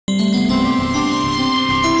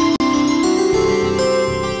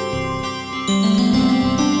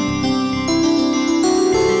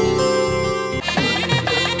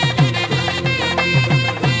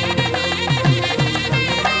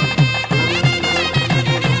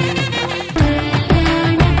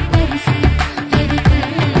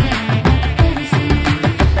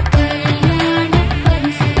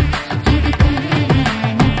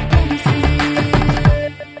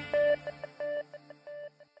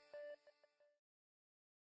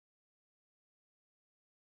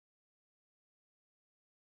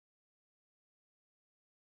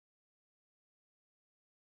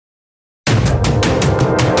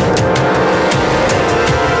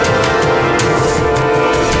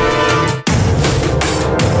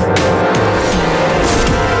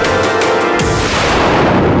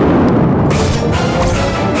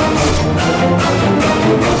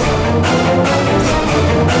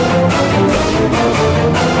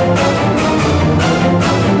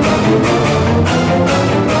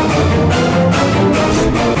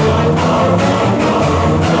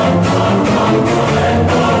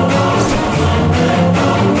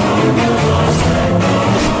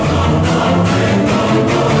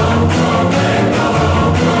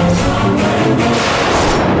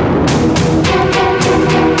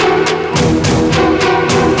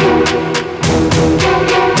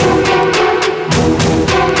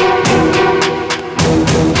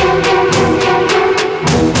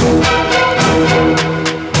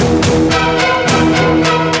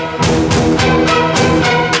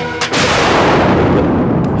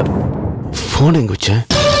Phone எங்க வச்சேன்?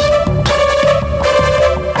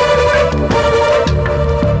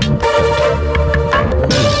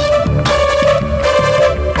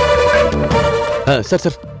 Sir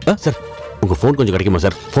sir sir உங்க போன் கொஞ்சம் கிடைக்குமா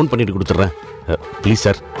சார்? போன் பண்ணிட்டு கொடுத்துட்றேன் ப்ளீஸ்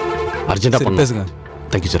சார். அர்ஜென்ட்டா பண்ணு. பேசுங்க.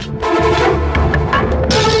 Thank you sir.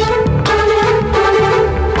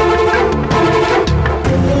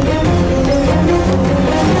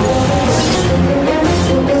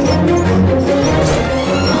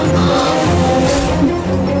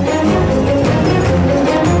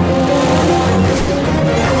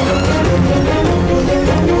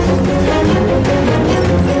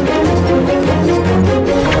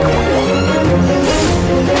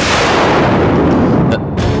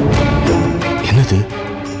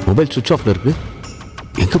 மொபைல் சுவிட்ச் ஆஃப்ல இருக்கு.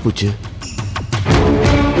 எங்க போச்சு?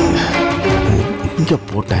 எங்க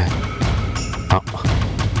போட்டேன்?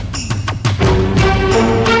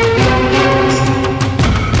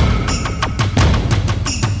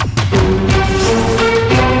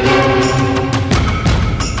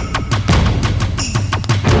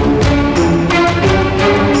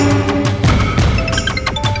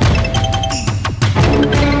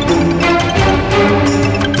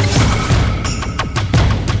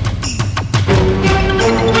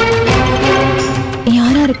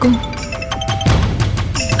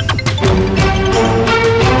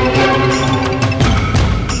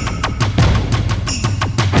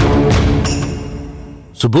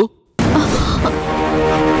 சுப்பு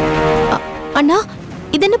அண்ணா,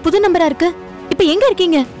 இது என்ன புது நம்பரா இருக்கு? இப்போ எங்க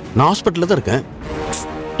இருக்கீங்க? நான் ஹாஸ்பிடல்ல தான் இருக்கேன்.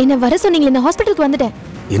 என்ன வர சொன்னீங்களே, நான் ஹாஸ்பிடலுக்கு வந்துட்டேன்.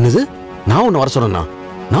 என்னது? நான் உன்னை வர சொன்னேனா?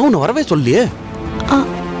 நான் உன்னை வரவே சொல்லியே.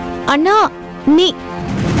 அண்ணா நீ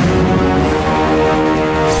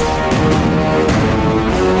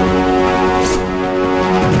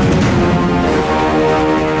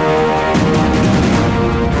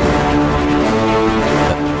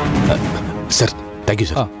சார் தேங்க்யூ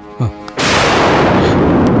சார்.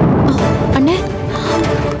 அண்ணே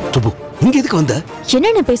சுப்பு, இங்க எதுக்கு வந்த?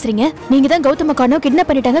 என்ன பேசுறீங்க? நீங்க தான் கௌதம காணோ கிட்னாப்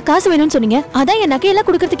பண்ணிட்டாங்க, காசு வேணும்னு சொன்னீங்க. அதான் என் நகையெல்லாம்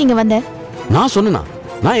கொடுக்கறதுக்கு இங்க வந்தேன். நான் சொன்னேனா?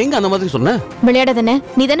 நான் எங்க அந்த மாதிரி சொன்னேன்? விளையாடாதே.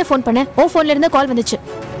 நீ தானே ஃபோன் பண்ண. ஓ ஃபோன்ல இருந்து கால் வந்துச்சு.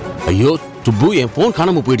 ஐயோ சுப்பு, என் போன்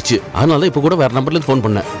காணாம போயிடுச்சு. அதனால இப்ப கூட வேற நம்பர்ல இருந்து ஃபோன்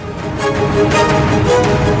பண்ணேன்.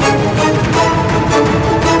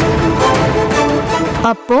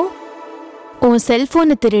 அப்போ உன்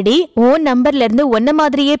செல்போனை திருடி உன் நம்பர்ல இருந்து ஒன்ன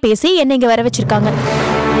மாதிரியே பேசி என்ன இங்க வர வச்சிருக்காங்க.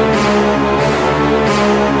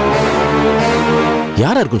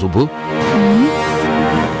 யாரா இருக்கும் சுப்பு?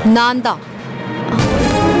 நான் தான்.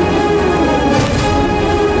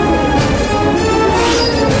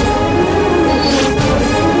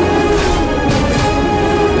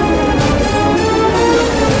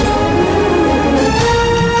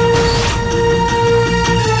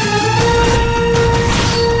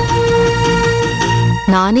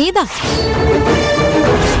 நானேதான்.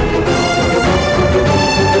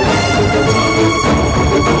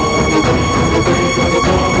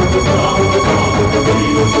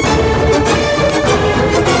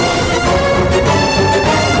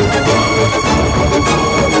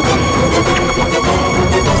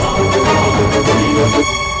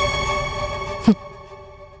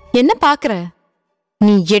 என்ன பாக்குற?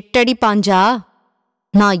 நீ 8 அடி பாஞ்சா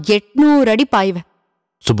நான் 800 அடி பாய்வேன்.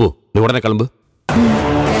 சுப்பு, நீ உடனே கிளம்பு.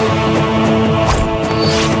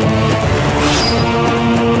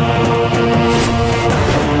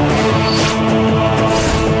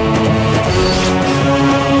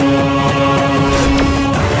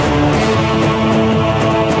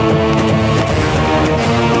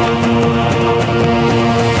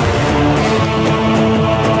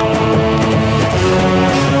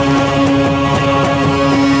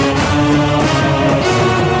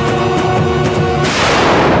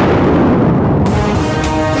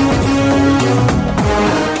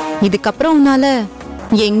 இதுக்கப்புறம் உன்னால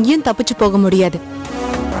எங்கேயும் தப்பிச்சு போக முடியாது.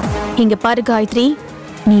 இங்க பாரு காயத்ரி,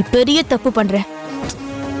 நீ பெரிய தப்பு பண்ற.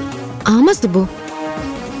 ஆமா சுப்பு,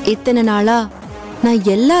 இத்தனை நாளா நான்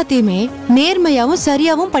எல்லாத்தையுமே நேர்மையாவும்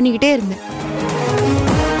சரியாவும் பண்ணிக்கிட்டே இருந்தேன்.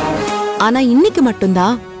 ஆனா இன்னைக்கு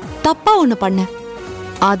மட்டும்தான் தப்பா ஒண்ணு பண்ண.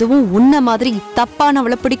 அதுவும் உன்ன மாதிரி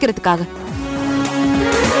தப்பானவளை பிடிக்கிறதுக்காக.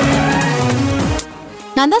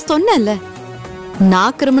 நான் தான் சொன்னேன்ல,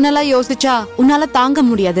 நான் கிரிமினலா யோசிச்சா உன்னால தாங்க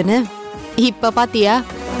முடியாதுன்னு. இப்ப பாத்தியா,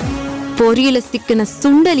 பொரியல சிக்கின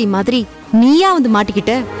சுண்டலி மாதிரி நீயா வந்து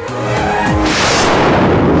மாட்டிக்கிட்ட.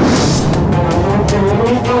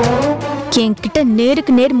 என்கிட்ட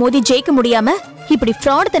நேருக்கு நேர் மோதி ஜெயிக்க முடியாம இப்படி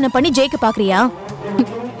ஃப்ராட் தன பண்ணி ஜெயிக்க பாக்குறியா?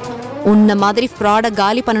 உன்ன மாதிரி ஃப்ராட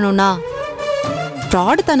காலி பண்ணணும்னா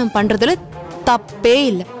ஃப்ராட் தனம் பண்றதுல தப்பே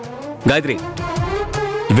இல்ல. காயத்ரி,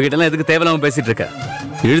 இவகிட்ட எல்லாம் எதுக்கு தேவையில்லாம பேசிட்டு இருக்க?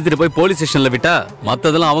 இழுத்துட்டு போய் போலீஸ் ஸ்டேஷன்ல விட்டா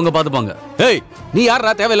மத்ததெல்லாம் அவங்க பாத்துப்பாங்க. ஏய் நீ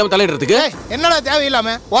யாரா தேவையில்லாம தலையிடுறதுக்கு? என்னடா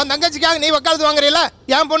தேவையில்லாம? உன் தங்கச்சிக்காக நீ வக்காலத்து வாங்குறீல,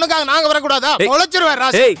 என் பொண்ணுக்காக நாங்க வரக்கூடாதா? உழைச்சிருவேன்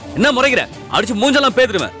ராசு. ஏய் என்ன முறைகிற? அடிச்சு மூஞ்செல்லாம்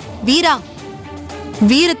பேத்துடுவேன். வீரா,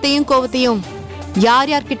 வீரத்தையும் கோவத்தையும்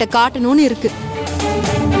யார் யார்கிட்ட காட்டணும்னு இருக்கு.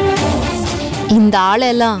 இந்த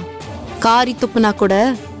ஆளெல்லாம் காரி துப்புனா கூட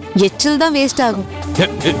எச்சில் தான் வேஸ்ட் ஆகும்.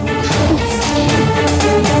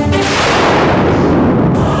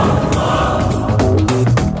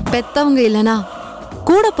 பெத்தவங்க இல்லனா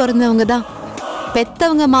கூட பிறந்தவங்க தான்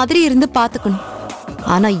பெத்தவங்க மாதிரி இருந்து பாத்துக்கணும்.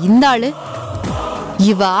 ஆனா இந்த ஆளு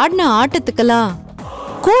இவ ஆடின ஆட்டத்துக்கெல்லாம்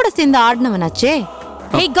கூட சேர்ந்து ஆடினவனாச்சே.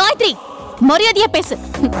 ஏய் காயத்ரி, மரியாதையா பேசு.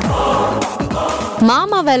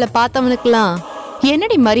 மாமா வேலை பார்த்தவனுக்கெல்லாம்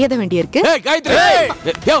என்னடி மரியாதை வேண்டி இருக்கு? ஏய் காயத்ரி,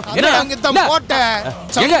 யோ என்ன அங்க போட்ட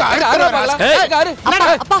எங்க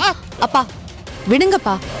அப்பா அப்பா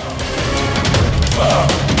விடுங்கப்பா.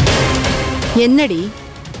 என்னடி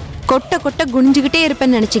கொட்ட கொட்ட குனிஞ்சுகிட்டே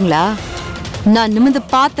இருப்பேன்னு நினைச்சீங்களா? நான் நிமிந்து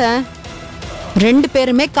பார்த்தேன், 2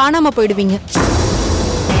 பேருமே காணாம போயிடுவீங்க.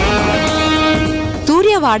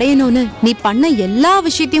 சூர்யாவை அடையணும்னு நீ பண்ண எல்லா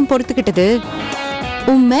விஷயத்தையும் பொறுத்துக்கிட்டது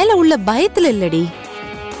உன் மேல உள்ள பயத்துல இல்லடி.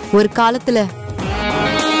 ஒரு காலத்துல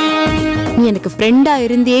நீ எனக்கு ஃப்ரெண்டா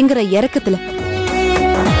இருந்தேங்கிற இறக்கத்துல.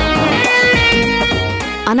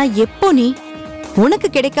 ஆனா எப்போ நீ உனக்கு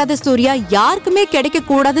கிடைக்காத சூர்யா யாருக்குமே கிடைக்க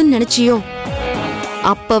கூடாதுன்னு நினைச்சியோ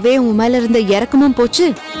அப்பவே உன் மேல இருந்த இறக்கமும் போச்சு,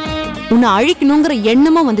 உன்னை அழிக்கணுங்கிற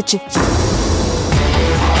எண்ணமும் வந்துச்சு.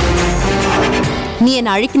 நீ என்ன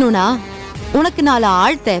அழிக்கணும்னா உனக்கு 4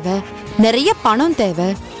 ஆள் தேவை, நிறைய பணம் தேவை,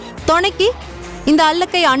 துணைக்கு இந்த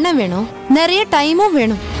அல்லக்கை அண்ணன் வேணும், நிறைய டைமும்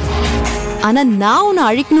வேணும். ஆனா நான் உன்னை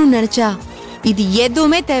அழிக்கணும்னு நினைச்சா இது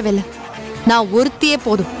எதுவுமே தேவையில்லை. நான் ஒருத்தியே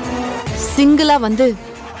போதும். சிங்கிளா வந்து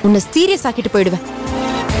உன்னை சீரியஸ் ஆக்கிட்டு போயிடுவேன்.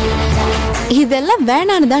 இதெல்லாம்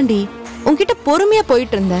வேணான்னு தாண்டி உன்கிட்ட பொறுமையா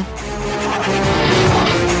போயிட்டு இருந்தேன்.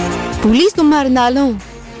 புலி சும்மா இருந்தாலும்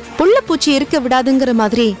புள்ள பூச்சி இருக்க விடாதுங்கிற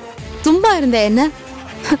மாதிரி சும்மா இருந்த என்ன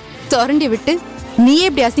தொரண்டி விட்டு நீ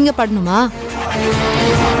எப்படி அசிங்கப்படணுமா?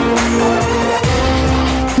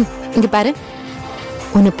 இங்க பாரு,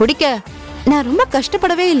 உன்னை பிடிக்க நான் ரொம்ப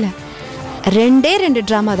கஷ்டப்படவே இல்லை. 2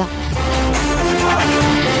 டிராமா தான்.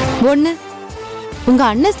 ஒண்ணு, உங்க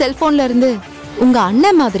அண்ணன் செல்போன்ல இருந்து உங்க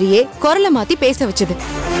அண்ணன் மாதிரியே குரலை மாத்தி பேச வச்சது.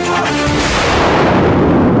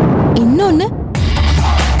 இன்னொன்னு,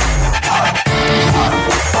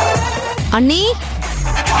 அண்ணி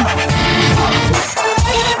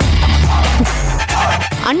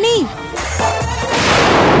அண்ணி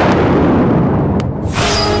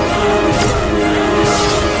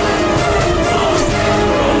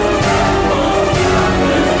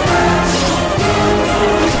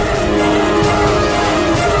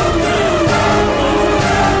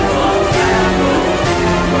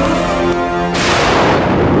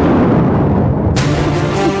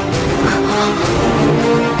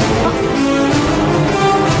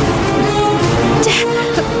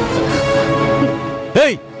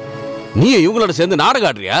நீ இவங்களோட சேர்ந்து நாடகம்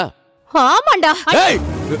ஆடுறியா? ஆமாண்டா.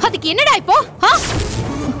 அதுக்கு என்னடா இப்போ?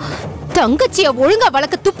 தங்கச்சிய ஒழுங்கா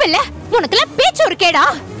வளர்க்க துப்பில்ல, உனக்கெல்லாம் பேச்சு ஒரு கேடா?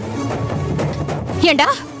 ஏண்டா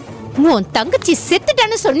உன் தங்கச்சி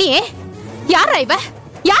செத்துட்டான்னு சொன்னியே, யாரா இவ?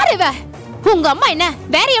 யார் இவ? உங்க அம்மா என்ன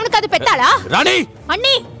வேற எவனுக்காவது பெத்தாளா? ராணி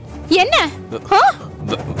அண்ணி என்ன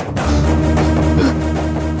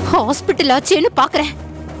ஹாஸ்பிட்டல் ஆச்சுன்னு பாக்குறேன்,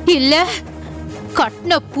 இல்ல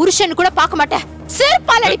கட்டின புருஷன் கூட பார்க்க மாட்டேன்,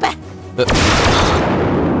 செருப்பால் அடிப்பேன்.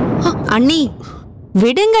 அண்ணி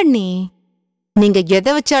விடுங்க அண்ணி. நீங்க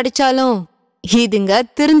எதை வச்சு அடிச்சாலும் இதுங்க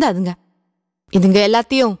திருந்தாதுங்க. இதுங்க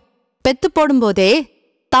எல்லாத்தையும் பெத்து போடும் போதே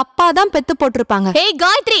தப்பாதான் பெத்து போட்டிருப்பாங்க. ஏய்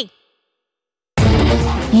காயத்ரி,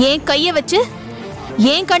 ஏன் கைய வச்சு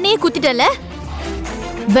ஏன் கண்ணையே குத்திட்டல?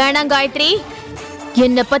 வேணாம் காயத்ரி,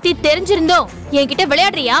 என்ன பத்தி தெரிஞ்சிருந்தோம் என்கிட்ட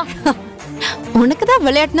விளையாடுறியா? உனக்குதான்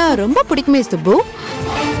விளையாட்டுனா ரொம்ப பிடிக்குமே சுப்பு,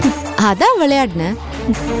 அதான் விளையாடுன.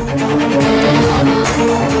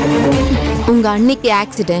 உங்க அன்னைக்கு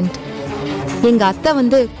ஆக்சிடென்ட், எங்க அத்தை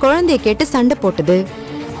வந்து குழந்தைய கேட்டு சண்டை போட்டது,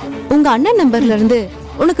 உங்க அண்ணன் நம்பர்ல இருந்து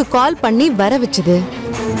உனக்கு கால் பண்ணி வர வச்சது,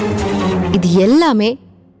 இது எல்லாமே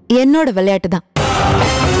என்னோட விளையாட்டு தான்.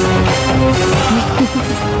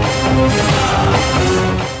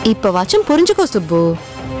 இப்ப வாச்சும் புரிஞ்சுக்கோ சுப்பு,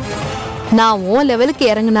 நான் உன் லெவலுக்கு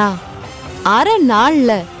இறங்குனா அரை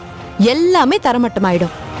நாள்ல எல்லாமே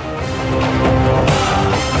தரமட்டமாயிடும்.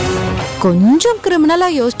 கொஞ்சம் கிரிமினலா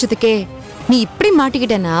யோசிச்சதுக்கே நீ இப்படி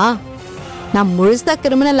மாட்டிக்கிட்டேனா, நான் முழுசா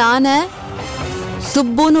கிரிமினல் ஆன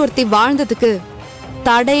சுப்புன்னு ஒருத்தி வாழ்ந்ததுக்கு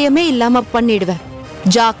தடயமே இல்லாம பண்ணிடுவேன்.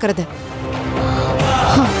 ஜாக்கிரதை.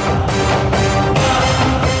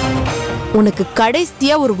 உனக்கு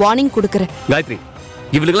கடைசியா ஒரு வார்னிங் கொடுக்கறேன். காயத்ரி,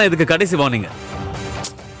 இவளுக்கெல்லாம் இதுக்கு கடைசி வார்னிங்.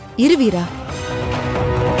 இரு வீரா.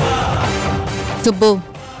 சுப்பு,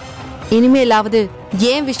 இனிமேலாவது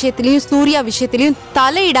ஏன் விஷயத்திலயும் சூர்யா விஷயத்திலயும்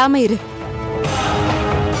தலையிடாம இரு.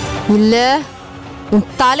 இல்ல உன்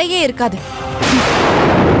தலையே இருக்காது.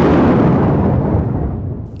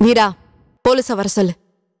 வீரா, போலீஸ வர சொல்லு.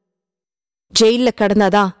 ஜெயில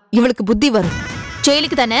கடந்தாதான் இவளுக்கு புத்தி வரும்.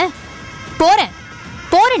 ஜெயிலுக்கு தானே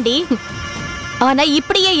போறேன்டி. ஆனா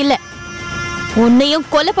இப்படியே இல்ல, உன்னையும்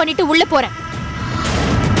கொலை பண்ணிட்டு உள்ள போறேன்.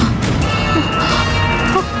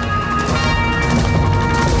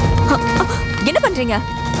 என்ன பண்றீங்க?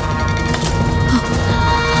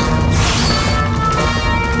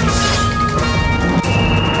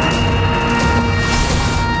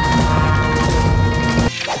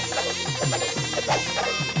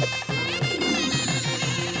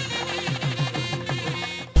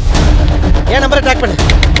 என் நம்பரை ட்ராக் பண்ணு.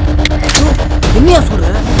 என்னையா சொல்ற?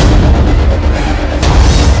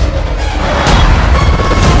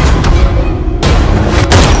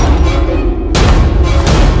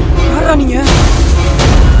 யாரா நீங்க?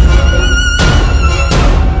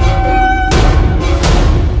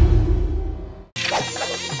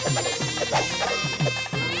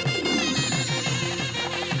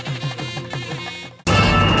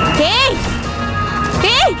 ஏய்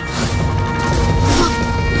ஏய்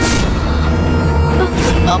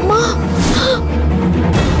அம்மா.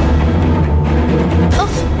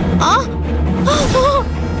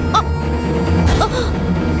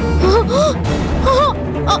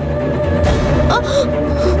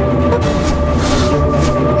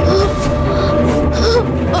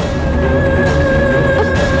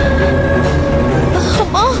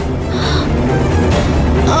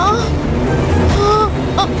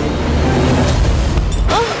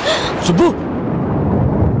 சுப்பு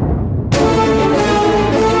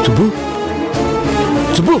சுப்பு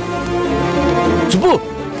சுப்பு சுப்பு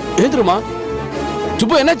ஏந்திருமா.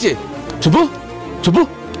 சுப்பு என்னாச்சு? சுப்பு சுப்பு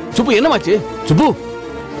சுப்பு என்னமாச்சு? சுப்பு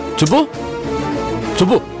சுப்பு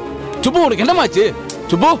சுப்பு சுப்பு உனக்கு என்னமாச்சு?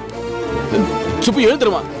 சுப்பு சுப்பு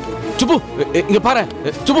எழுந்துருமா. சுப்பு இங்க பாரு.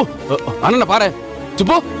 சுப்பு அண்ணனை பாரு.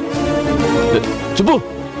 சுப்பு சுப்பு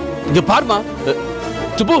இங்க பாருமா.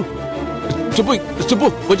 சுப்பு சுப்பு சுப்பு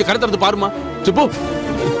கொஞ்சம் கடை திறந்து பாருமா. சுப்பு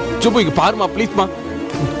சுப்பு இங்க பாருமா ப்ளீஸ்மா.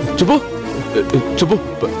 சுப்பு சுப்பு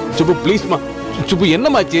சுப்பு ப்ளீஸ்மா. சுப்பு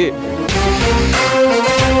என்னமாச்சு?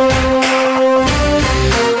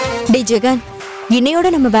 டேய் ஜெகன், இன்னையோட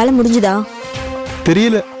நம்ம வேலை முடிஞ்சுதா?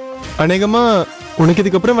 தெரியல, அநேகமா உனக்கு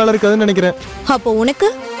இதுக்கப்புறம் வேலை இருக்காதுன்னு நினைக்கிறேன். அப்போ உனக்கு?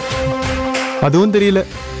 அதுவும் தெரியல.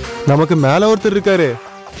 நமக்கு மேல ஒருத்தர் இருக்காரு,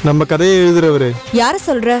 நம்ம கதையை எழுதுறவரு. யார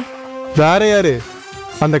சொல்ற? வேற யாரு?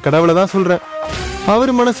 அந்த கடவுளை தான் சொல்றேன்.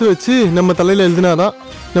 அவர் மனசு வச்சு நம்ம தலையில எழுதினாதான்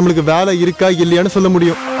நம்மளுக்கு வேலை இருக்கா இல்லையான்னு சொல்ல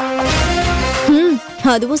முடியும்.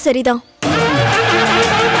 அதுவும் சரிதான்.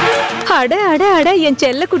 அட அட அட என்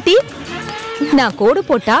செல்ல குட்டி, நான் கோடு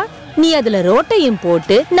போட்டா நீ அதுல ரோட்டையும்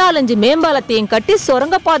போட்டு 4-5 மேம்பாலத்தையும் கட்டி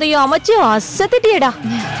சுரங்க பாதையும் அமைச்சு அசத்திட்டியடா.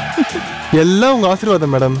 எல்லாம் உங்க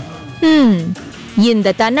ஆசீர்வாதம் மேடம்.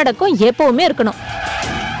 இந்த தன்னடக்கம் எப்பவுமே இருக்கணும்.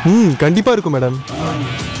 கண்டிப்பா இருக்கும் மேடம்.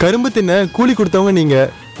 கரும்பு தின்ன கூலி கொடுத்தவங்க நீங்க,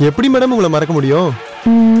 எப்படி மேடம் உங்களை மறக்க முடியும்?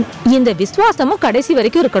 இந்த விசுவாசமும் கடைசி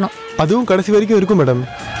வரைக்கும் இருக்கணும். அதுவும் கடைசி வரைக்கும் இருக்கும் மேடம்.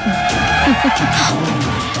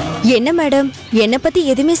 என்ன மேடம், என்ன பத்தி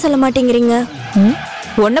எதுவுமே சொல்ல மாட்டேங்கிறீங்க?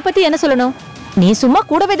 உன்னை பத்தி என்ன சொல்லணும்? நீ சும்மா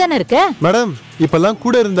கூடவே தானே இருக்க மேடம். இப்பெல்லாம்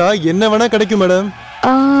கூட இருந்தா என்ன வேணா கிடைக்கும் மேடம்.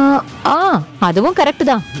 அதுவும் கரெக்ட்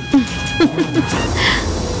தான்.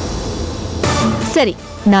 சரி,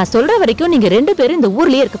 நான் சொல்ற வரைக்கும் நீங்க 2 பேரும் இந்த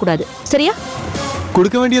ஊர்லயே இருக்க கூடாது, சரியா?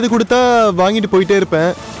 கொடுக்க வேண்டியது கொடுத்தா வாங்கிட்டு போயிட்டே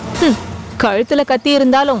இருப்பேன். கழுத்துல கத்தி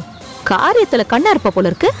இருந்தாலும் காரியத்துல கண்ணா இருப்ப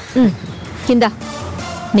போல இருக்கு. இந்தா,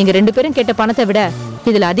 நீங்க 2 பேரும் கேட்ட பணத்தை விட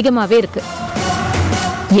இதுல அதிகமாவே இருக்கு.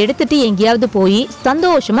 எடுத்துட்டு எங்கேயாவது போய்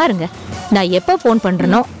சந்தோஷமா இருங்க. நான் எப்ப போன்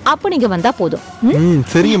பண்றேனோ அப்ப நீங்க வந்தா போதும்.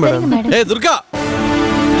 சரிங்க மேடம். ஏய் துர்கா,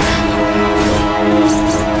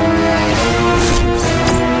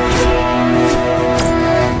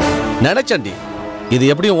 நினைச்சண்டி இது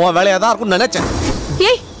எப்படியும் உன் வேலையா தான் இருக்கும்னு நினைச்சேன்.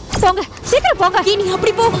 ஏய் போங்க, சீக்கிரம் போங்க. நீ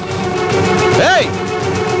அப்படி போ. ஏய்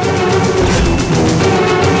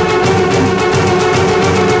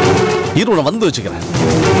இரு, உன்னை வந்து வச்சுக்கிறேன்.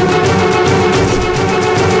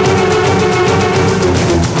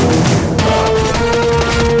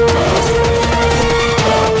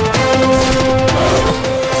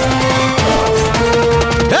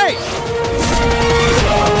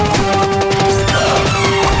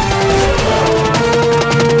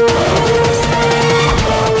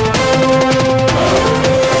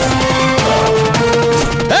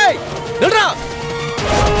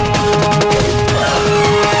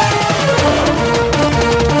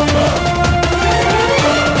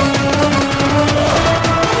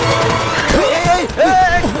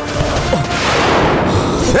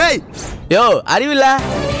 யோ அறிவில்ல.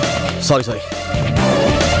 சாரி.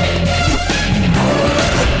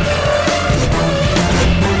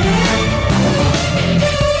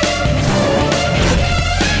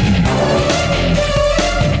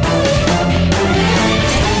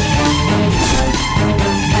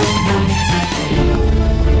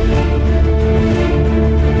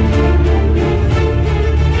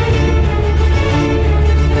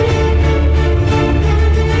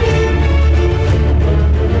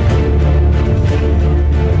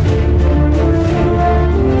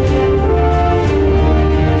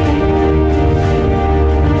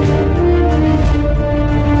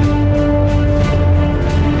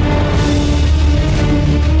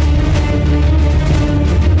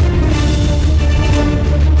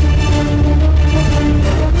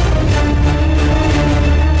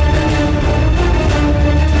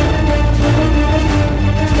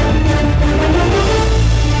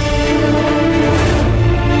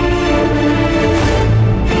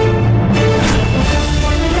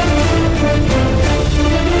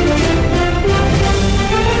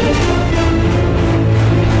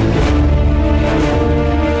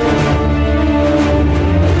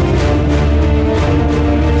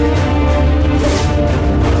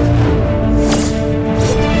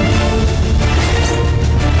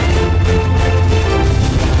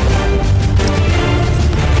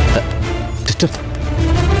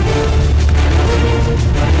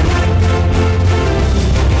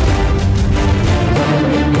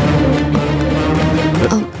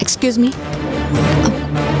 Excuse me.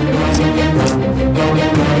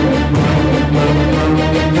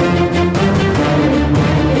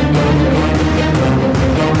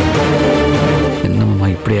 என்னம்மா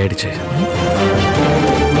இப்படி ஆயிடுச்சு?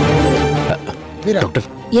 டாக்டர்.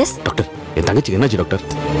 எஸ் டாக்டர், என் தங்கச்சிக்கு என்னாச்சு டாக்டர்?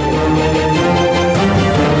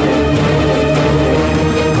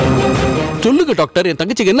 சொல்லுங்க டாக்டர், என்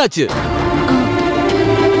தங்கச்சிக்கு என்னாச்சு?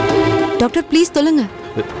 டாக்டர் ப்ளீஸ் சொல்லுங்க.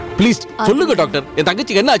 ப்ளீஸ் சொல்லுங்க டாக்டர், என்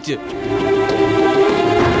தங்கச்சிக்கு என்னாச்சு?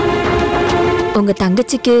 உங்க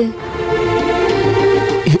தங்கச்சிக்கு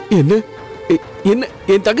என்ன என்ன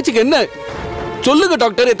என் தங்கச்சிக்கு என்ன? சொல்லுங்க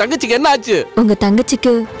டாக்டர், என் தங்கச்சிக்கு என்ன ஆச்சு? உங்க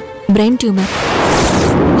தங்கச்சிக்கு பிரெயின் டியூமர்.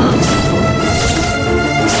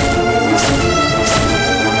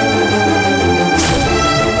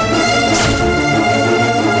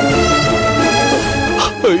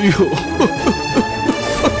 ஐயோ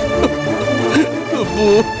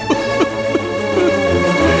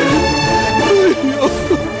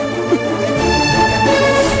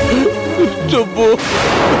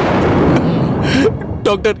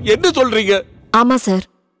டாக்டர், என்ன சொல்றீங்க? ஆமா சார்,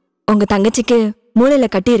 உங்க தங்கச்சிக்கு மூளையில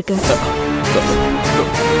கட்டி இருக்கு.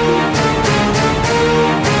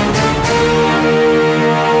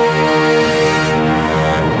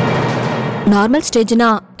 Normal ஸ்டேஜ்னா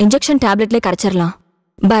injection டேப்லெட்ல கரைச்சிடலாம்.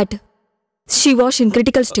 But she was in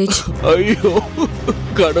critical stage. ஐயோ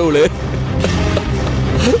கடவுளே,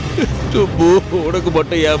 சுப்பு உனக்கு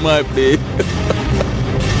மட்டும் ஏமா இப்படி?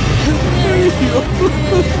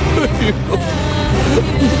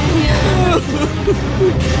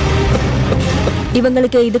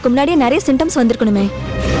 இவங்களுக்கு இதுக்கு முன்னாடியே நிறைய சிம்டம்ஸ் வந்திருக்கணுமே,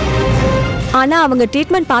 ஆனா அவங்க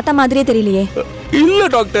ட்ரீட்மெண்ட் பார்த்த மாதிரியே தெரியலையே. இல்ல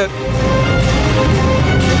டாக்டர்,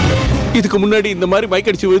 இதுக்கு முன்னாடி இந்த மாதிரி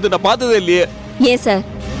மயக்கடிச்சு விழுந்து நான் பார்த்ததே இல்லையே. ஏன் சார்,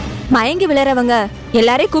 மயங்கி விழறவங்க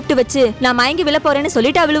எல்லாரையும் கூப்பிட்டு வச்சு நான் மயங்கி விழ போறேன்னு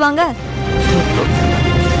சொல்லிட்டா விழுவாங்க?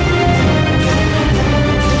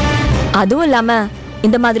 அதுவும் இல்லாம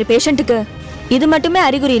இந்த மாதிரி பேஷண்ட்டுக்கு இது மட்டுமே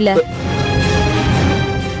அறிகுறி இல்ல.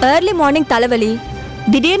 ஏர்லி மார்னிங் தலைவலி,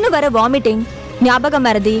 திடீர்னு வர வாமிட்டிங், ஞாபக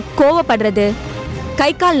மறதி, கோவப்படுறது,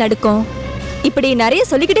 கை கால் நடுக்கம், இப்படி நிறைய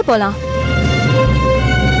சொல்லிக்கிட்டே போலாம்.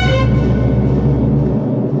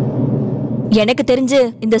 எனக்கு தெரிஞ்சு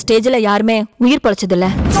இந்த ஸ்டேஜ்ல யாருமே உயிர் பொழைச்சதில்ல.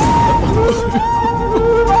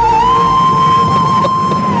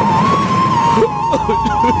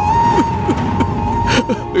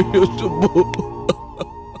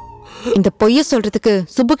 இந்த பொய்ய சொல்றதுக்கு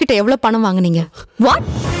சுப்பு கிட்ட எவ்வளவு பணம் வாங்குனீங்க? வாட்?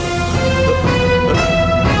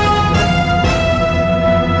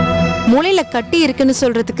 மூளையில கட்டி இருக்குன்னு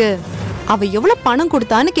சொல்றதுக்கு அவ எவ்வளவு பணம்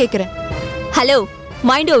கொடுத்தான்னு கேக்குறேன். Hello,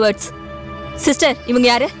 mind your words. Sister, இவங்க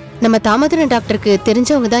யாரு? நம்ம தாமோதரன் டாக்டருக்கு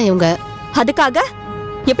தெரிஞ்சவங்க தான் இவங்க. அதுக்காக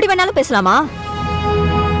எப்படி வேணாலும் பேசலாமா?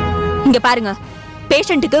 இங்க பாருங்க,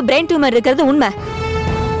 பேஷண்ட்டுக்கு பிரெயின் டியூமர் இருக்கிறது உண்மை.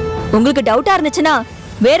 உங்களுக்கு டவுட்டா இருந்துச்சுன்னா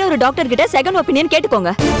வேற ஒரு டாக்டர் கிட்ட செகண்ட் ஒப்பீனியன்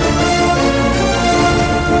கேட்டுக்கோங்க.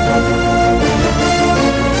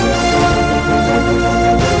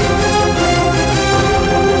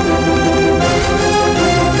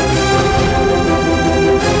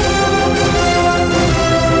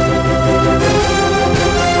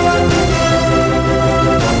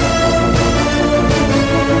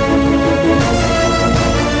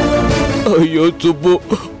 ஐயோ சுப்பு,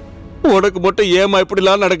 உனக்கு மட்டும் ஏமா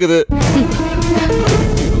இப்படிலாம் நடக்குது?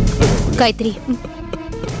 காயத்ரி,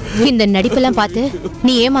 இந்த நடிப்பெல்லாம் பார்த்து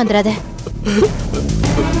நீ ஏமாந்துறாத.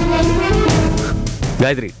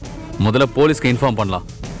 காயத்ரி, முதல்ல போலீஸ்க்கு இன்ஃபார்ம் பண்ணலாம்.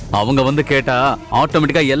 அவங்க வந்து கேட்டா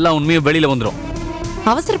ஆட்டோமேட்டிக்கா எல்லா உண்மையும் வெளியில வந்துரும்.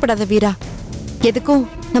 அவசரப்படாத வீரா, எதுக்கும்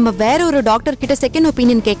நம்ம வேற ஒரு டாக்டர் கிட்ட செகண்ட்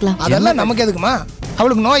ஒப்பீனியன் கேட்கலாம். அதெல்லாம் நமக்கு எதுக்குமா?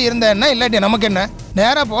 அவளுக்கு நோய் இருந்தா என்ன, இல்லாட்டி நமக்கு என்ன?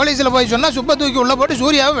 நேரா போலீஸ்ல போய் சொன்னா சுப்ப தூக்கி உள்ள போட்டு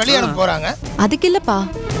சூர்யாவை வெளியே அனுப்ப போறாங்க. அதுக்கு இல்லப்பா,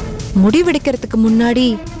 முடிவெடுக்கிறதுக்கு முன்னாடி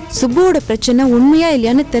சுப்புவோட பிரச்சனை உண்மையா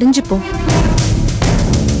இல்லையான்னு தெரிஞ்சுப்போம்.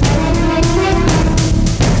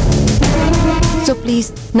 சோ ப்ளீஸ்,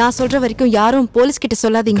 நான் சொல்ற வரைக்கும் யாரும் போலீஸ் கிட்ட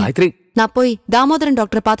சொல்லாதீங்க. காயத்ரி, நான் போய் தாமோதரன்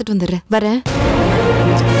டாக்டரை பார்த்துட்டு வந்துடுறேன். வரேன்.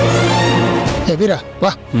 வீரா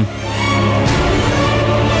வா.